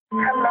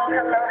Hello,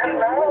 hello,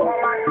 hello,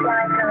 all my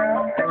fly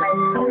girls and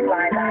maybe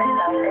fly guys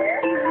out there.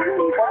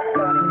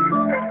 Welcome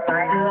to the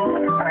Fly Girl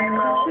with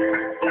Fibro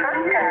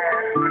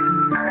podcast.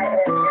 I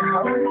am your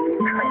host,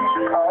 Trina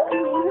Nicole.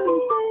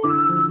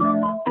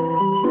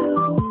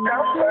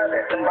 Self-love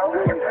is the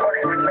most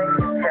important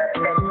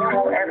relationship that you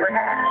will ever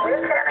have. We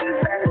can't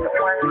expect the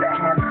ones that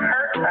have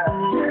hurt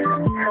us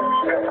to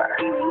heal us.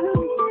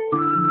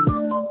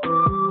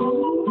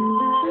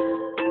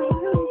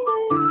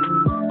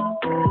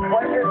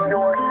 What does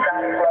your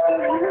self-love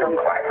look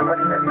like? What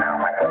does it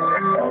sound like? What does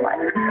it feel like?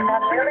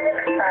 I'm really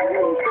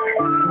excited to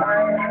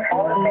inspire,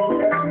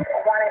 motivate, and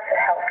wanted to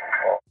help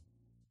people.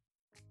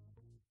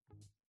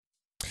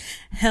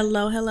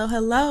 Hello, hello,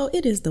 hello.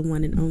 It is the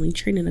one and only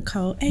Trina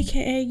Nicole,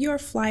 aka your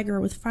Fly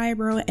Girl with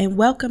Fibro, and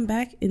welcome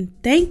back. And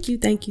thank you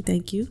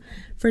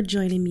for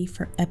joining me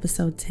for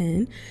episode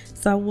 10.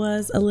 So I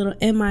was a little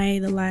MIA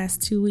the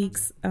last 2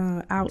 weeks,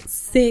 out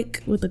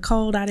sick with a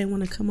cold. I didn't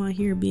want to come on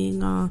here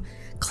being all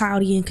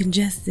cloudy and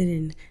congested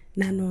and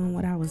not knowing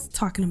what I was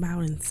talking about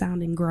and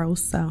sounding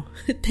gross. So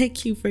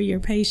thank you for your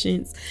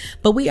patience.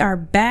 But we are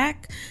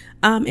back.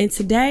 And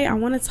today I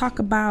want to talk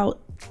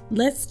about,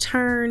 let's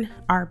turn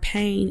our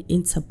pain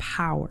into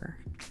power.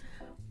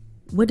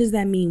 What does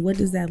that mean? What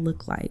does that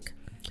look like?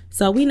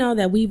 So we know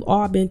that we've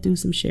all been through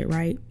some shit,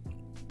 right?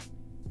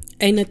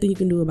 Ain't nothing you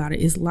can do about it.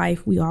 It's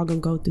life. We all gonna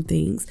go through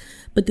things.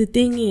 But the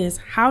thing is,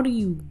 how do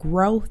you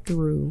grow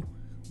through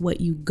what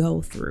you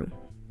go through?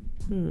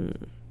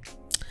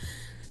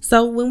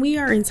 So when we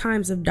are in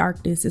times of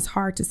darkness, it's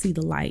hard to see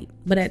the light.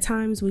 But at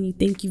times when you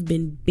think you've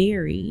been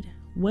buried,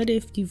 what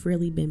if you've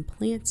really been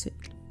planted?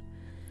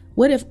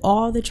 What if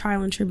all the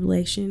trial and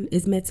tribulation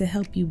is meant to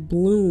help you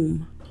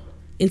bloom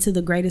into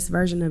the greatest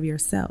version of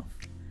yourself?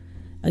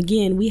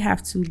 Again, we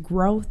have to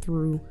grow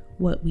through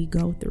what we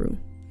go through.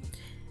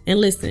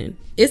 And listen,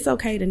 it's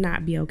okay to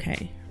not be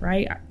okay,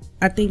 right?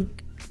 I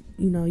think,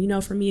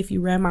 for me, if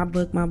you read my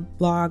book, my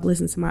blog,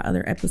 listen to my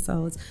other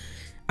episodes,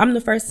 I'm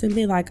the first to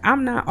be like,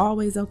 I'm not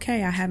always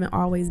okay. I haven't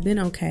always been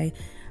okay.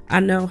 I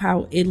know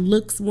how it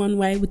looks one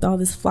way with all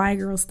this fly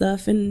girl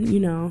stuff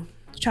and,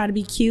 try to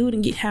be cute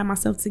and have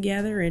myself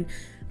together.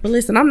 But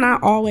listen, I'm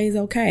not always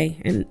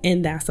okay.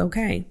 And that's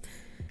okay.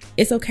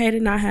 It's okay to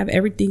not have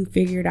everything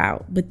figured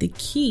out. But the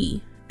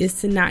key is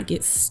to not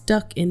get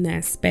stuck in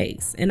that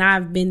space. And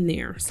I've been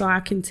there. So I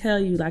can tell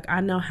you,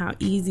 I know how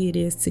easy it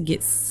is to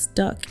get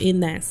stuck in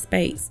that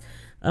space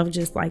of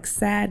just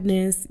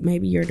sadness,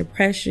 maybe your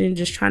depression,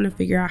 just trying to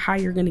figure out how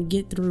you're going to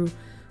get through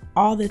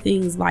all the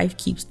things life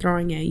keeps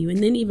throwing at you.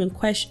 And then even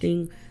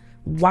questioning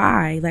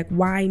why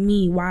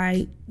me?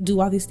 Why do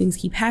all these things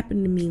keep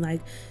happening to me?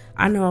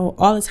 I know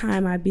all the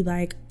time I'd be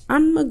like,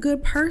 I'm a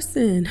good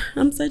person.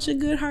 I'm such a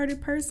good-hearted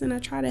person. I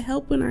try to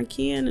help when I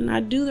can and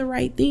I do the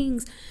right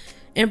things.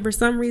 And for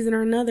some reason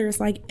or another, it's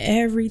like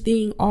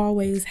everything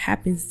always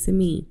happens to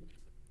me.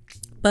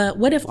 But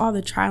what if all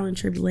the trial and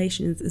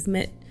tribulations is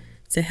meant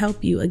to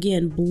help you,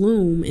 again,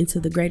 bloom into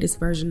the greatest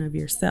version of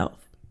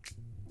yourself?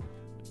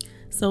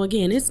 So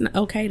again, it's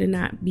okay to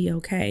not be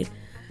okay.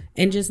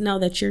 And just know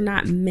that you're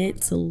not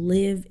meant to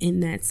live in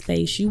that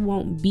space. You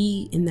won't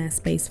be in that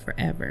space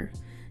forever.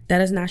 That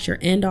is not your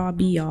end all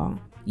be all.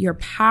 Your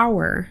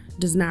power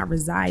does not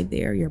reside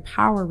there. Your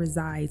power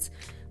resides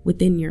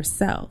within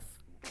yourself.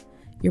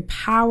 Your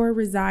power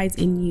resides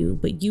in you,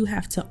 but you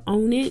have to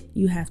own it,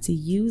 you have to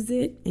use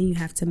it, and you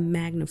have to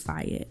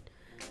magnify it.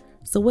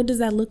 So what does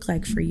that look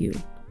like for you?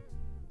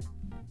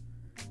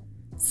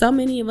 So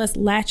many of us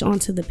latch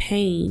onto the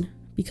pain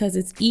because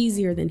it's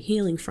easier than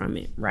healing from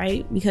it,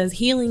 right? Because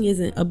healing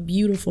isn't a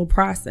beautiful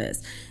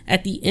process.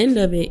 At the end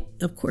of it,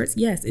 of course,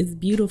 yes, it's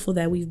beautiful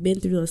that we've been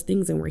through those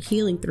things and we're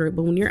healing through it.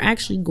 But when you're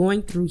actually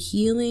going through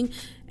healing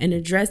and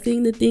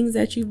addressing the things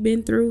that you've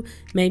been through,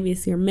 maybe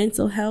it's your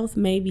mental health,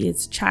 maybe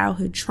it's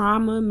childhood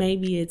trauma,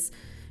 maybe it's,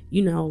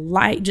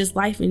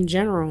 life in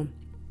general,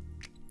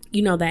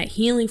 that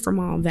healing from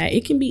all of that,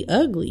 it can be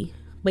ugly,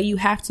 but you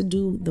have to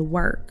do the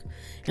work.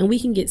 And we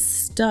can get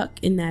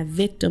stuck in that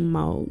victim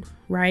mode,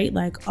 right?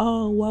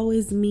 Oh, woe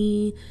is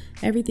me.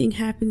 Everything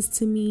happens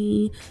to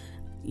me,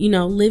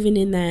 living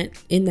in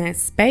that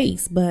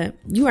space. But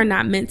you are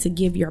not meant to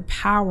give your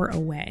power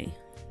away.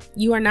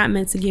 You are not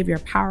meant to give your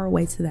power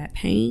away to that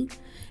pain.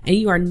 And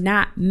you are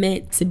not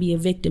meant to be a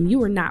victim. You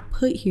were not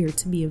put here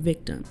to be a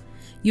victim.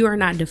 You are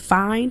not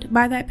defined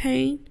by that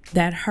pain,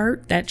 that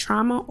hurt, that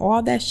trauma,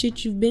 all that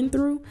shit you've been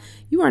through.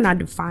 You are not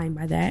defined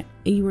by that,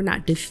 and you are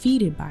not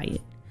defeated by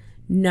it.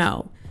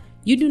 No,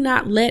 you do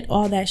not let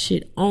all that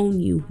shit own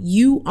you.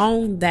 You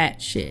own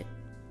that shit.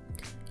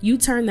 You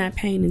turn that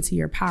pain into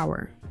your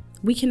power.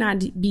 We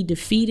cannot be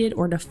defeated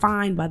or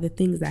defined by the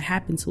things that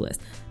happen to us,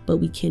 but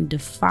we can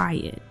defy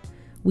it.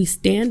 We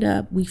stand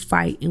up, we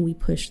fight, and we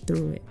push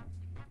through it.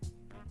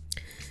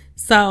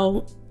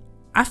 So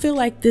I feel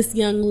like this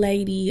young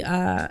lady,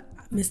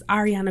 Miss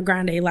Ariana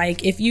Grande,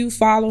 if you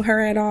follow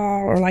her at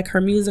all or her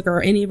music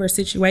or any of her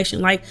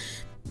situation,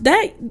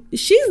 that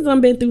she's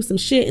been through some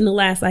shit in the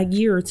last like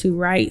year or two,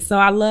 right? So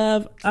I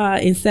love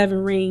in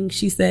Seven Rings,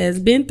 she says,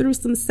 been through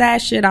some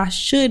sad shit. I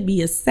should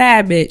be a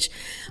savage.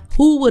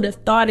 Who would have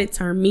thought it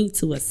turned me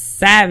to a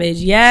savage?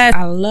 Yes,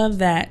 I love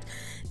that.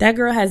 That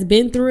girl has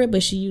been through it,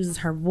 but she uses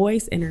her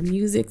voice and her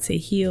music to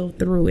heal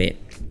through it.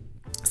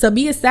 So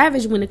be a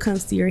savage when it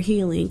comes to your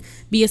healing.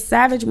 Be a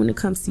savage when it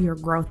comes to your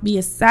growth. Be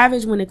a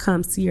savage when it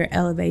comes to your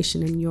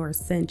elevation and your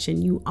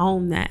ascension. You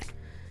own that.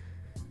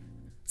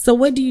 So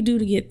what do you do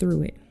to get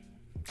through it?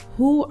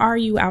 Who are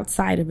you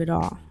outside of it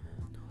all?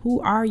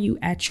 Who are you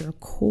at your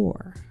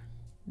core?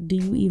 Do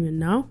you even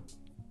know?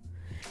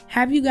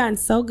 Have you gotten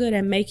so good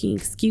at making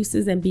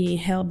excuses and being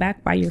held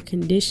back by your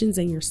conditions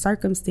and your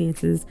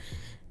circumstances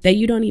that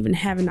you don't even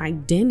have an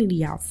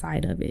identity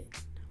outside of it?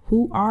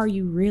 Who are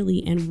you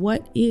really, and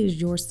what is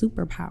your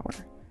superpower?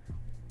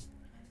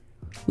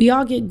 We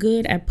all get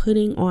good at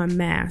putting on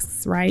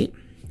masks, right?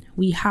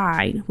 We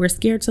hide. We're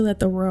scared to let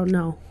the world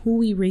know who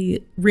we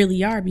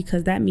really are,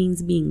 because that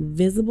means being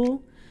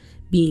visible,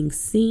 being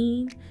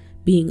seen,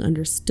 being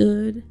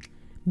understood,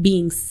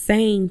 being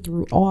sane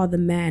through all the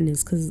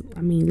madness. Because,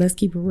 I mean, let's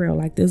keep it real.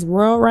 Like, this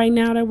world right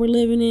now that we're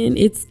living in,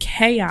 it's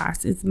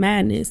chaos. It's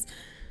madness.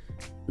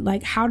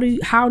 Like, how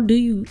do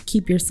you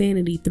keep your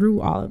sanity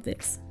through all of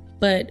this?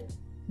 But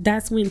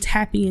that's when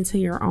tapping into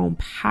your own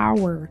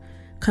power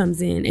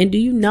comes in. And do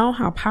you know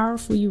how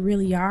powerful you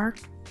really are?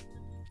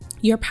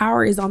 Your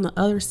power is on the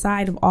other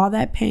side of all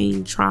that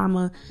pain,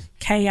 trauma,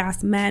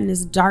 chaos,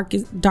 madness,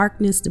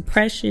 darkness,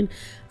 depression,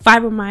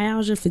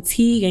 fibromyalgia,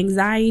 fatigue,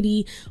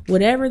 anxiety,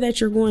 whatever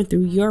that you're going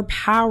through. Your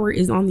power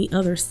is on the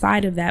other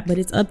side of that, but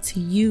it's up to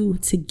you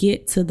to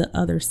get to the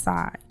other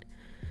side.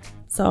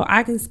 So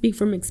I can speak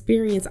from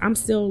experience. I'm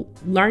still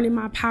learning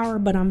my power,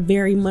 but I'm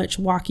very much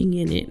walking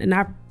in it. And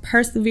I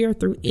persevere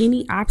through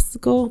any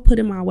obstacle put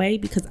in my way,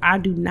 because I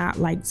do not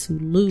like to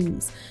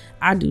lose.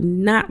 I do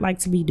not like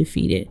to be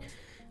defeated.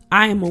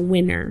 I am a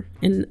winner.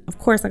 And of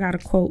course, I got to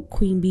quote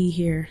Queen Bee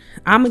here.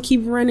 I'm going to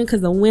keep running,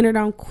 because the winner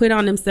don't quit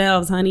on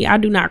themselves, honey. I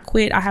do not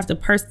quit. I have to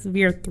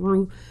persevere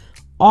through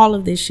all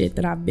of this shit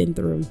that I've been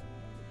through.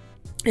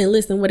 And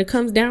listen, what it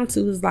comes down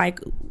to is like,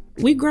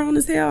 we grown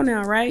as hell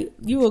now, right?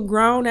 You a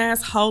grown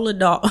ass whole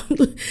adult.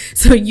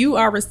 So you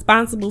are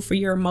responsible for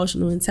your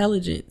emotional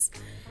intelligence.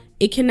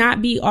 It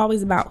cannot be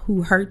always about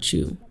who hurt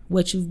you,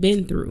 what you've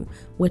been through,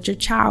 what your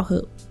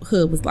childhood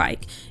was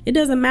like. It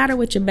doesn't matter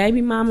what your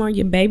baby mama or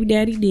your baby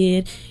daddy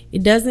did.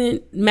 It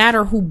doesn't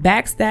matter who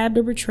backstabbed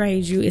or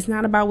betrayed you. It's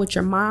not about what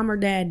your mom or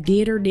dad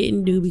did or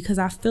didn't do, because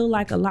I feel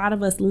like a lot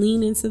of us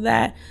lean into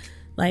that.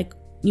 Like,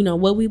 you know,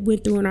 what we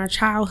went through in our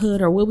childhood,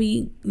 or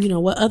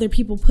what other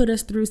people put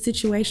us through,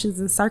 situations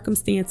and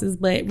circumstances.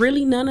 But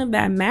really none of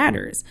that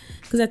matters,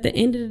 because at the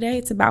end of the day,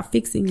 it's about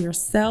fixing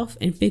yourself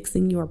and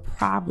fixing your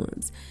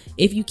problems.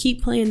 If you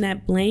keep playing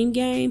that blame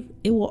game,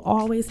 it will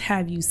always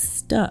have you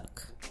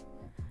stuck,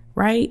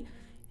 right?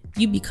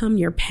 You become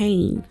your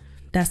pain.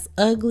 That's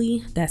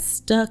ugly, that's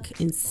stuck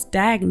and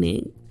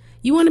stagnant.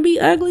 You want to be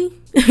ugly,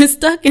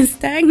 stuck and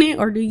stagnant,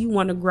 or do you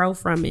want to grow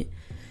from it?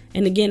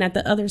 And again, at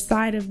the other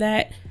side of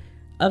that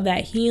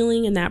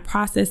healing and that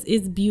process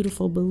is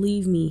beautiful.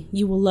 Believe me,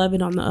 you will love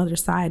it on the other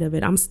side of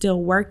it. I'm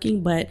still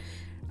working, but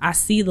I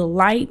see the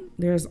light.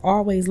 There's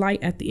always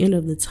light at the end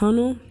of the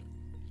tunnel,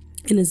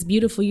 and it's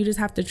beautiful. You just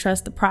have to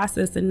trust the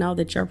process and know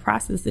that your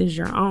process is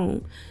your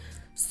own.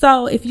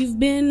 So if you've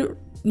been,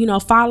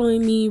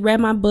 following me,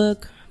 read my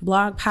book,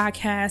 blog,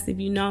 podcast, if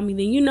you know me,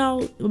 then you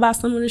know about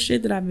some of the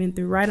shit that I've been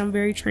through, right? I'm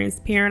very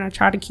transparent. I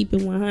try to keep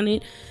it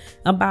 100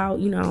 about,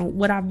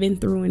 what I've been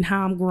through and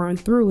how I'm growing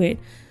through it.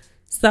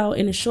 So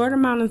in a short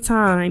amount of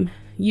time,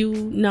 you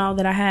know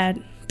that I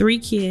had 3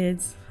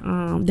 kids.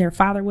 Their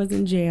father was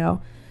in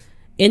jail.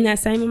 In that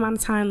same amount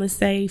of time, let's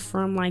say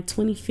from like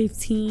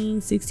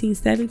 2015, 16,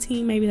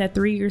 17, maybe that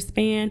 3-year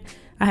span,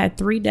 I had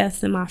 3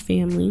 deaths in my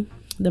family.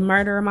 The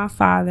murder of my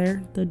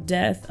father, the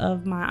death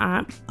of my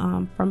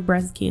aunt from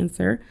breast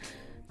cancer,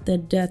 the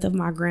death of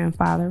my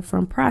grandfather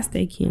from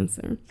prostate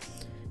cancer.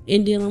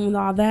 In dealing with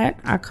all that,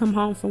 I come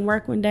home from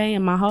work one day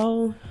and my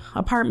whole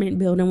apartment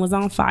building was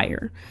on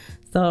fire.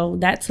 So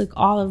that took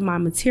all of my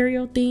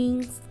material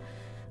things,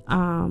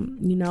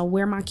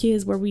 where my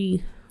kids, where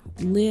we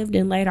lived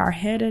and laid our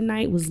head at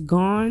night, was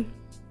gone.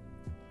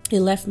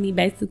 It left me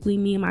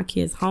and my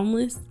kids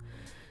homeless.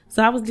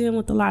 So I was dealing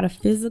with a lot of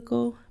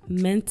physical,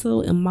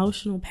 mental,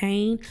 emotional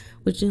pain,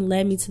 which then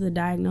led me to the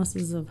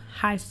diagnosis of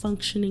high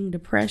functioning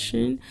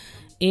depression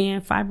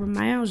and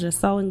fibromyalgia.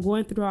 So in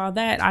going through all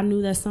that, I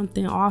knew that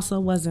something also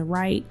wasn't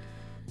right.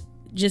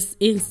 Just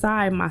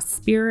inside, my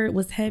spirit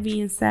was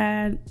heavy and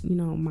sad.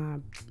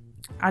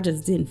 I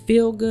just didn't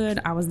feel good.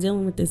 I was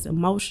dealing with this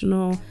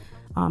emotional,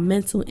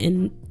 mental,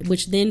 and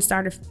which then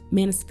started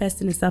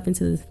manifesting itself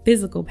into this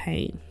physical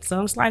pain. So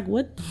I was like,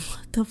 what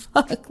the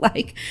fuck?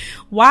 Like,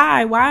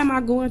 why am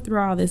I going through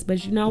all this?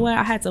 But you know what?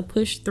 I had to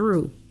push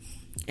through.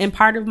 And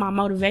part of my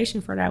motivation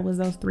for that was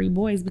those 3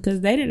 boys,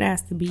 because they didn't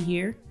ask to be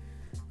here,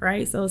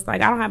 right? So it's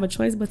like, I don't have a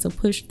choice but to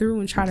push through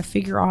and try to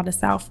figure all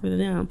this out for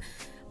them.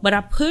 But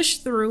I push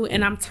through,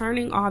 and I'm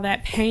turning all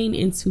that pain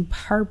into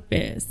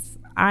purpose.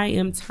 I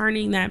am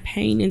turning that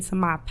pain into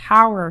my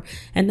power.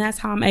 And that's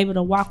how I'm able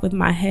to walk with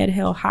my head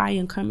held high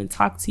and come and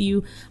talk to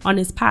you on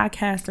this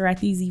podcast or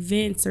at these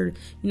events, or,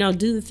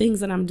 do the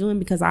things that I'm doing,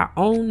 because I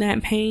own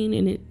that pain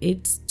and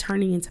it's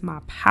turning into my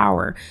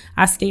power.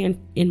 I stand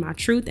in my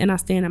truth and I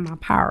stand in my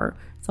power.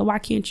 So why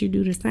can't you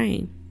do the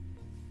same?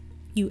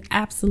 You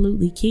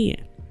absolutely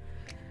can.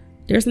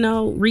 There's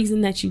no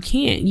reason that you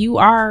can't. You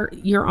are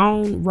your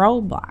own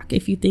roadblock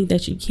if you think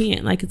that you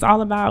can't. Like, it's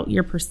all about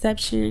your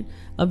perception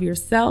of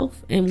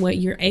yourself and what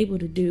you're able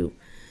to do.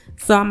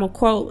 So I'm going to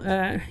quote,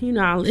 if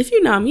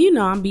you know me,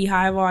 I'm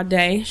Beehive all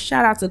day.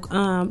 Shout out to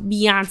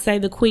Beyonce,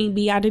 the Queen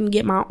Bee. I didn't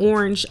get my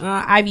orange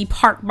Ivy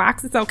Park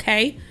box. It's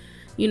okay.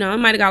 It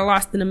might have got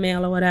lost in the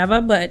mail or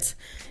whatever, but,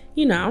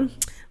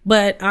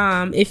 But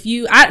I'm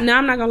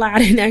not gonna lie, I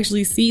didn't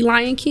actually see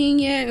Lion King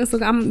yet. And so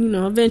I'm,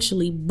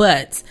 eventually,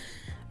 but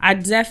I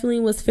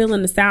definitely was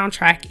feeling the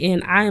soundtrack,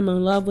 and I am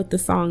in love with the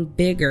song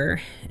Bigger.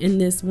 In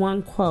this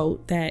one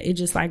quote that it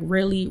just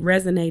really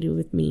resonated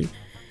with me.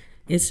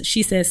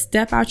 She says,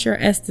 step out your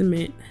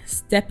estimate,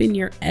 step in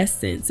your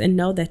essence, and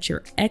know that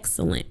you're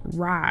excellent.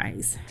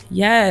 Rise.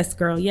 Yes,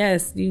 girl.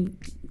 Yes. Do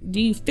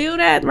you feel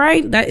that,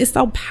 right? That is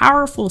so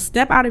powerful.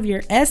 Step out of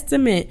your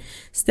estimate,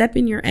 step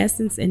in your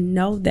essence, and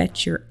know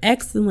that you're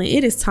excellent.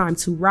 It is time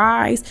to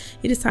rise.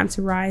 It is time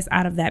to rise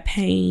out of that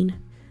pain,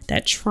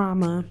 that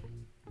trauma,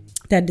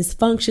 that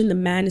dysfunction, the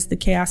madness, the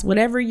chaos,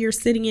 whatever you're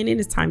sitting in. It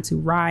is time to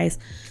rise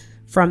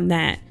from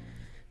that.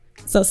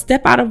 So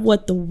step out of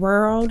what the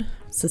world,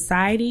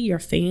 society, your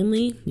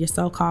family, your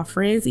so-called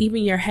friends,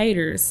 even your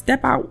haters,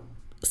 step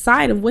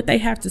outside of what they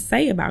have to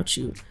say about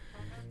you.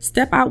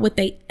 Step out what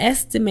they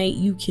estimate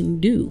you can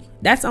do.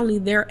 That's only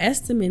their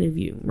estimate of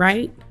you,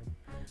 right?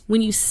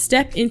 When you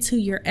step into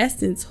your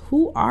essence,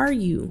 who are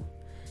you?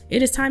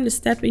 It is time to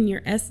step in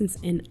your essence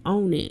and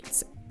own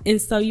it. And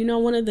so,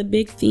 one of the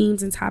big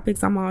themes and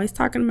topics I'm always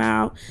talking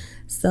about,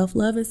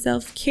 self-love and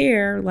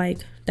self-care,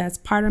 that's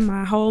part of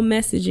my whole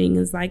messaging,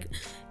 is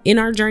in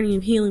our journey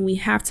of healing, we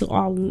have to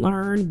all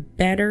learn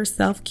better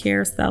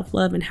self-care,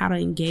 self-love, and how to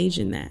engage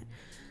in that.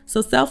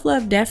 So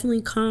self-love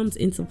definitely comes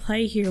into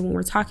play here when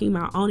we're talking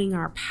about owning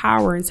our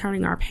power and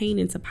turning our pain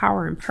into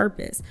power and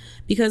purpose.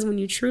 Because when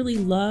you truly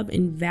love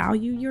and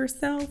value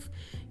yourself,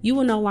 you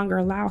will no longer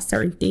allow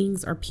certain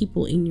things or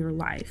people in your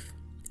life.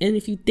 And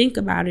if you think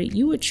about it,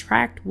 you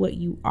attract what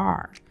you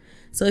are.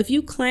 So if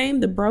you claim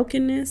the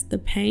brokenness, the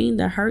pain,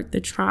 the hurt, the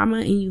trauma,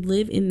 and you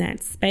live in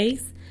that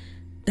space,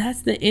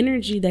 that's the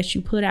energy that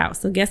you put out.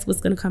 So guess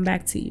what's going to come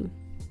back to you?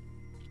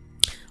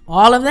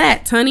 All of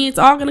that, honey, it's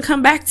all going to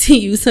come back to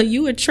you. So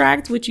you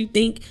attract what you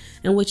think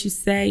and what you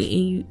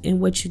say and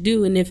what you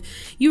do. And if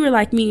you were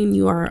like me and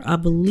you are a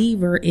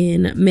believer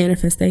in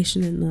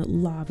manifestation and the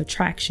law of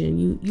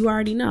attraction, you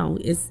already know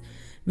it's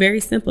very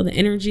simple. The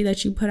energy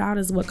that you put out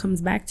is what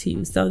comes back to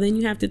you. So then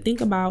you have to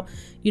think about,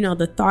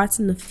 the thoughts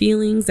and the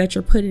feelings that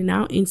you're putting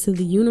out into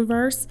the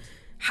universe.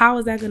 How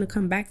is that going to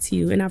come back to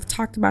you? And I've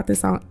talked about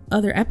this on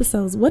other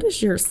episodes. What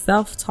does your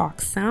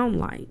self-talk sound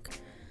like?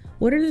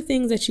 What are the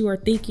things that you are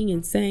thinking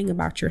and saying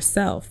about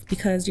yourself?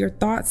 Because your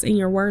thoughts and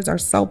your words are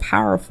so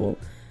powerful.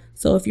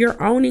 So if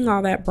you're owning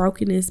all that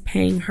brokenness,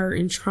 pain, hurt,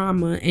 and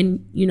trauma,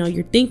 and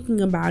you're thinking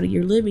about it,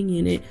 you're living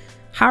in it,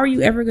 how are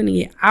you ever going to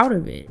get out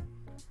of it?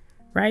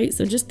 Right?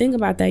 So just think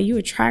about that. You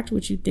attract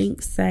what you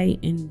think, say,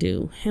 and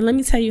do. And let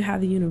me tell you how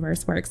the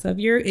universe works. So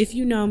if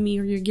you know me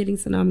or you're getting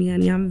to know me,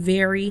 honey, I'm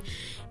very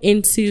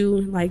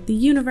into the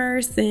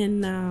universe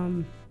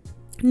and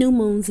new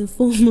moons and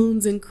full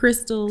moons and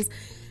crystals.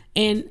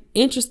 And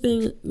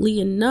interestingly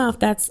enough,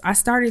 I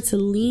started to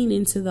lean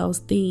into those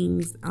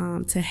things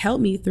to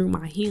help me through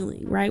my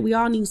healing, right? We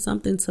all need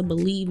something to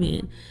believe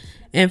in.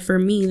 And for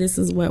me, this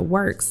is what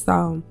works.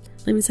 So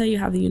let me tell you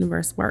how the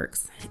universe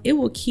works. It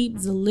will keep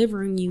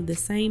delivering you the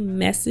same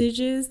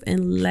messages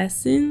and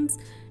lessons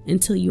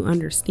until you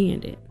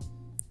understand it.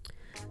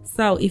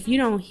 So if you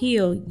don't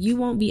heal, you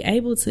won't be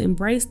able to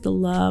embrace the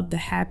love, the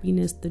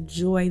happiness, the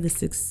joy, the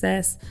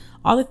success,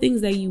 all the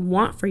things that you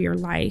want for your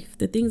life,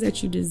 the things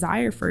that you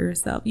desire for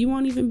yourself. You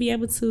won't even be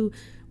able to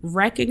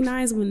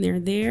recognize when they're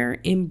there,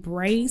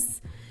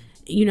 embrace,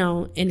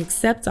 and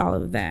accept all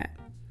of that.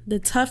 The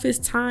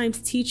toughest times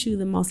teach you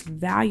the most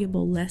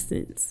valuable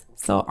lessons.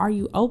 So are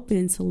you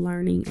open to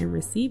learning and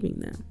receiving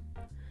them?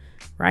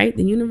 Right?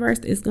 The universe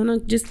is going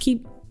to just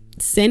keep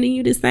sending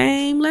you the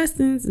same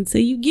lessons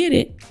until you get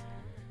it.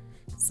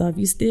 So if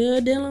you're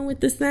still dealing with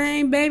the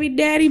same baby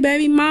daddy,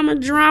 baby mama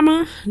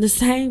drama, the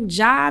same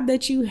job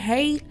that you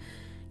hate,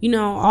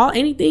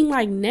 anything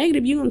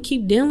negative, you're going to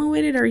keep dealing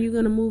with it, or you're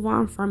going to move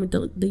on from it.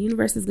 The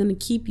universe is going to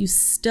keep you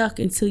stuck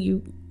until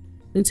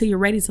you're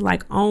ready to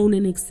own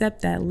and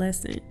accept that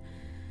lesson.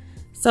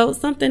 So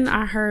something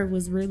I heard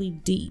was really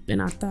deep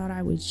and I thought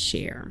I would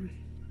share.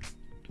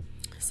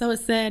 So it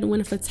said, when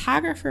a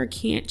photographer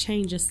can't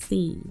change a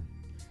scene,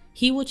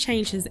 he will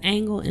change his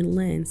angle and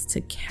lens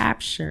to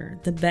capture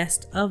the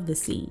best of the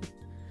scene.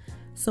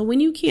 So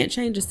when you can't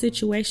change a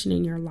situation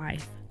in your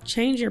life,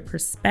 Change your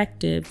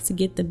perspective to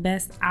get the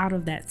best out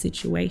of that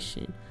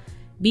situation.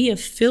 Be a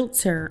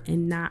filter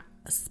and not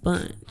a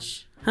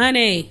sponge.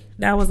 Honey,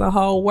 that was a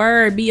whole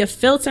word. Be a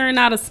filter and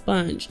not a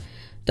sponge.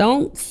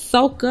 Don't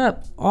soak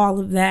up all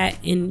of that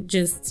and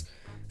just,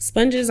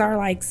 sponges are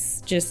like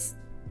just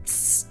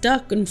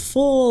stuck and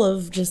full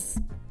of just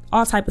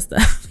all type of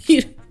stuff.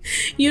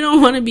 You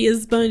don't want to be a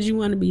sponge. You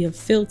want to be a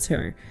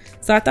filter.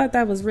 So I thought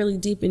that was really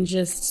deep and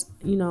just,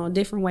 a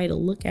different way to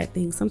look at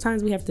things.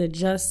 Sometimes we have to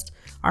adjust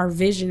our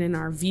vision and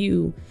our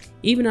view,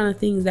 even on the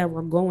things that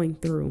we're going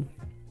through.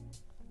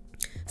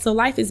 So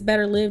life is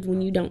better lived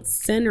when you don't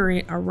center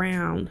it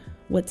around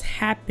what's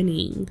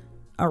happening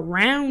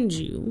around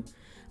you,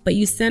 but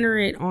you center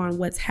it on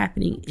what's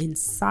happening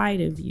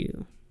inside of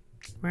you,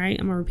 right?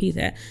 I'm going to repeat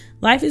that.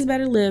 Life is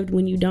better lived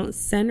when you don't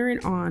center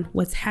it on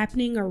what's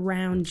happening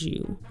around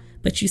you,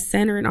 but you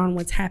center it on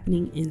what's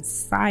happening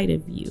inside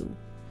of you.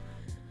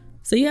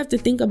 So you have to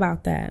think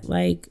about that.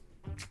 Like,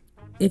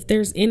 if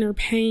there's inner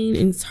pain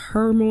and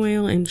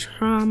turmoil and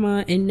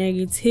trauma and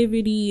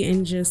negativity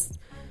and just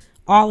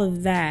all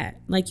of that,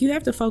 like, you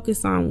have to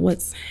focus on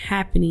what's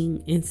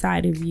happening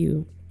inside of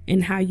you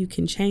and how you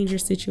can change your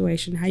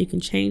situation, how you can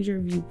change your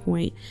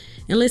viewpoint.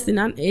 And listen,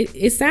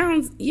 it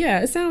sounds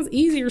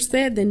easier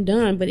said than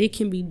done, but it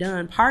can be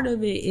done. Part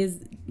of it is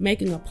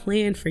making a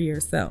plan for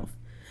yourself.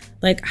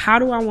 Like, how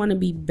do I want to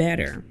be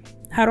better?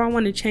 How do I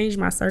want to change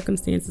my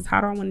circumstances?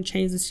 How do I want to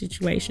change the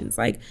situations?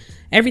 Like,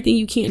 everything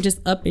you can't just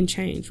up and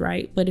change,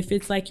 right? But if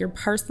it's like your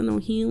personal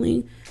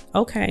healing,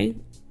 okay,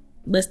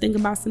 let's think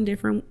about some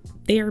different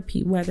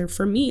therapy. Whether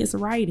for me, it's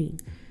writing.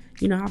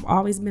 I've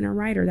always been a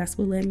writer. That's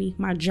what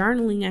my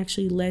journaling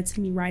actually led to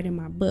me writing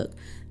my book.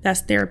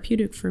 That's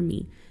therapeutic for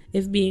me.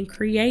 If being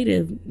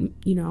creative,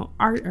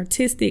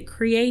 artistic,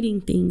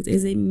 creating things,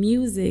 is it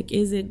music?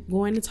 Is it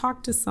going to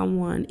talk to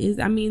someone?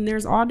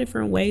 There's all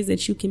different ways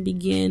that you can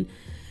begin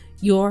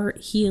your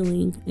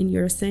healing and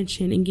your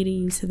ascension and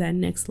getting you to that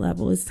next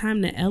level. It's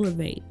time to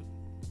elevate.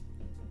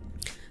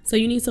 So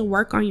you need to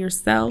work on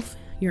yourself,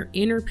 your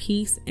inner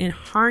peace, and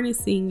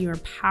harnessing your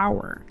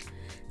power.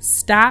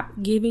 Stop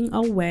giving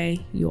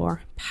away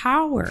your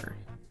power.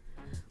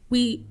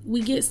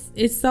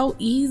 It's so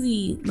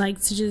easy, like,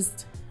 to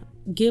just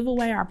give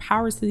away our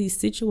powers to these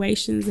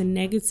situations and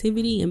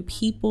negativity and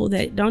people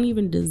that don't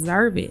even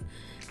deserve it.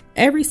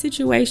 Every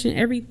situation,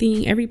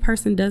 everything, every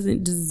person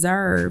doesn't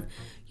deserve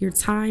your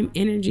time,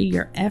 energy,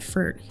 your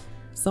effort.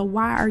 So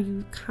why are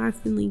you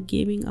constantly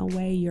giving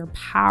away your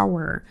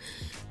power?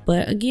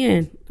 But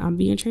again, I'm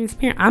being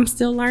transparent. I'm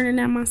still learning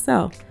that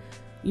myself.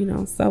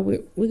 So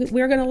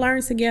we're going to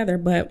learn together,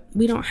 but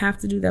we don't have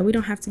to do that. We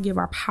don't have to give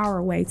our power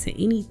away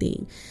to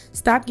anything.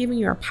 Stop giving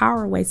your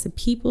power away to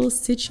people,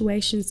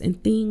 situations,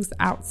 and things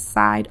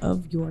outside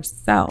of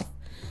yourself.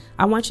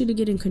 I want you to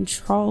get in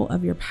control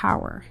of your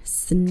power.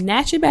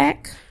 Snatch it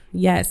back.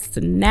 Yes,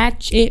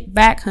 snatch it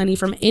back, honey,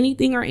 from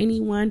anything or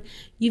anyone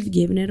you've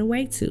given it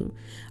away to.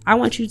 I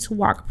want you to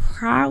walk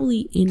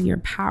proudly in your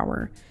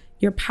power.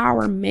 Your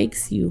power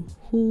makes you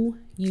who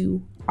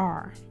you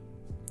are.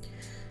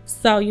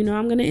 So,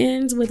 I'm going to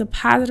end with a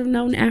positive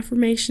note and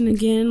affirmation.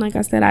 Again, like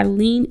I said, I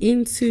lean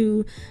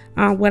into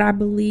what I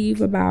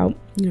believe about,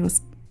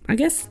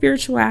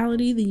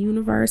 spirituality, the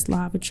universe,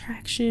 law of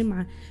attraction,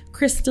 my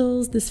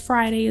crystals. This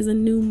Friday is a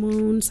new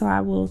moon, so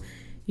I will,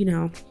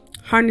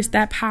 harness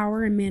that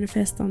power and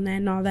manifest on that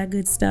and all that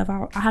good stuff.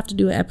 I'll have to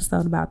do an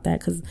episode about that,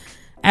 because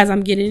as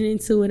I'm getting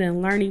into it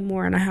and learning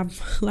more, and I have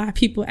a lot of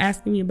people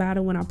asking me about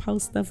it when I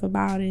post stuff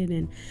about it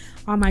and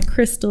all my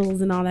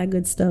crystals and all that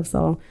good stuff.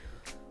 So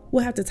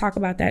we'll have to talk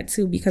about that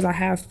too, because I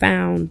have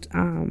found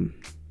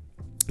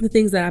the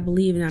things that I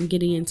believe and I'm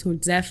getting into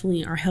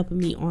definitely are helping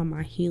me on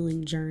my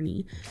healing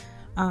journey.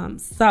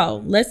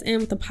 So let's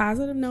end with a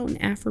positive note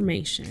and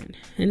affirmation.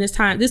 And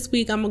this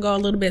week, I'm gonna go a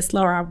little bit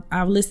slower.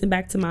 I've listened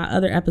back to my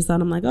other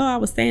episode. I'm like, I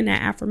was saying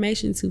that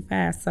affirmation too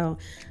fast. So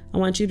I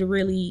want you to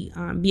really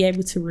be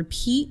able to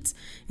repeat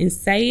and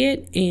say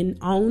it and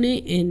own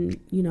it and,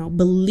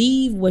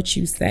 believe what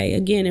you say.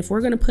 Again, if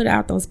we're going to put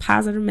out those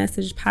positive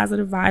messages,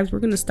 positive vibes, we're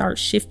going to start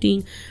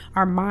shifting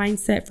our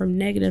mindset from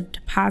negative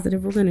to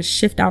positive. We're going to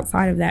shift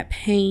outside of that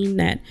pain,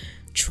 that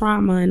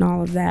trauma and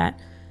all of that.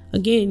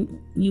 Again,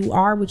 you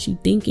are what you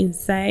think and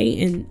say,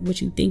 and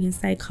what you think and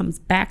say comes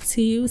back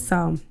to you.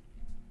 So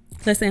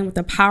let's end with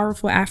a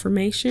powerful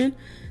affirmation.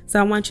 So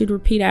I want you to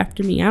repeat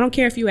after me. I don't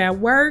care if you're at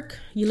work,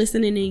 you're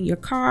listening in your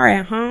car,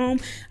 at home.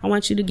 I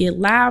want you to get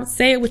loud.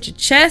 Say it with your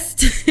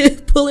chest.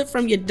 Pull it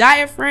from your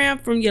diaphragm,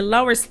 from your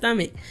lower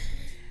stomach.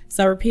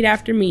 So repeat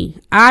after me.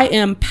 I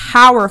am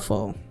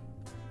powerful.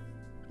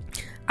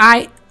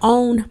 I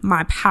own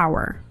my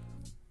power.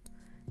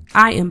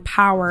 I am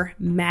power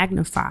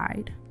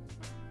magnified.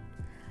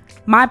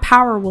 My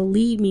power will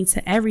lead me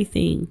to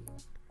everything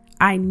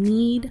I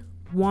need,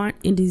 want,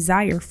 and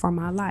desire for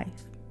my life.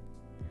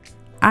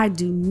 I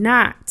do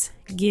not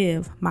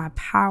give my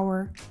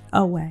power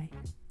away.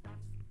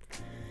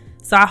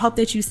 So I hope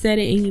that you said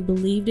it and you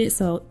believed it.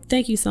 So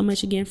thank you so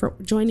much again for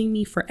joining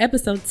me for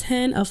episode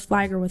 10 of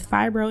Fly Girl with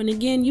Fibro. And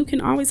again, you can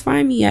always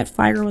find me at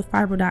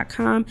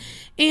flygirlwithfibro.com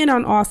and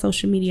on all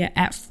social media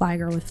at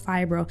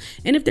flygirlwithfibro.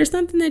 And if there's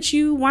something that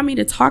you want me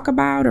to talk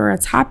about or a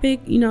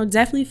topic,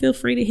 definitely feel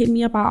free to hit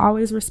me up. I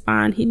always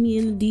respond. Hit me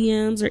in the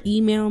DMs or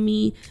email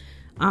me.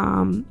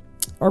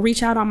 Or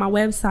reach out on my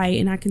website,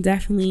 and I can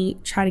definitely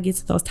try to get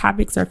to those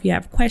topics, or if you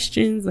have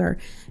questions or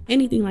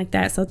anything like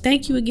that. So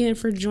thank you again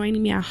for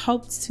joining me. I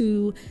hope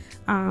to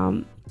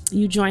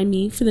you join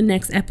me for the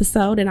next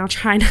episode, and I'll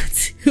try not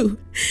to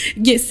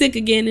get sick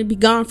again and be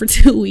gone for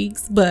 2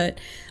 weeks. But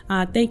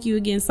thank you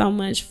again so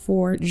much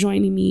for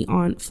joining me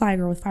on Fly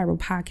Girl with Fibro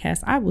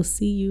podcast. I will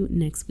see you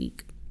next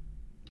week.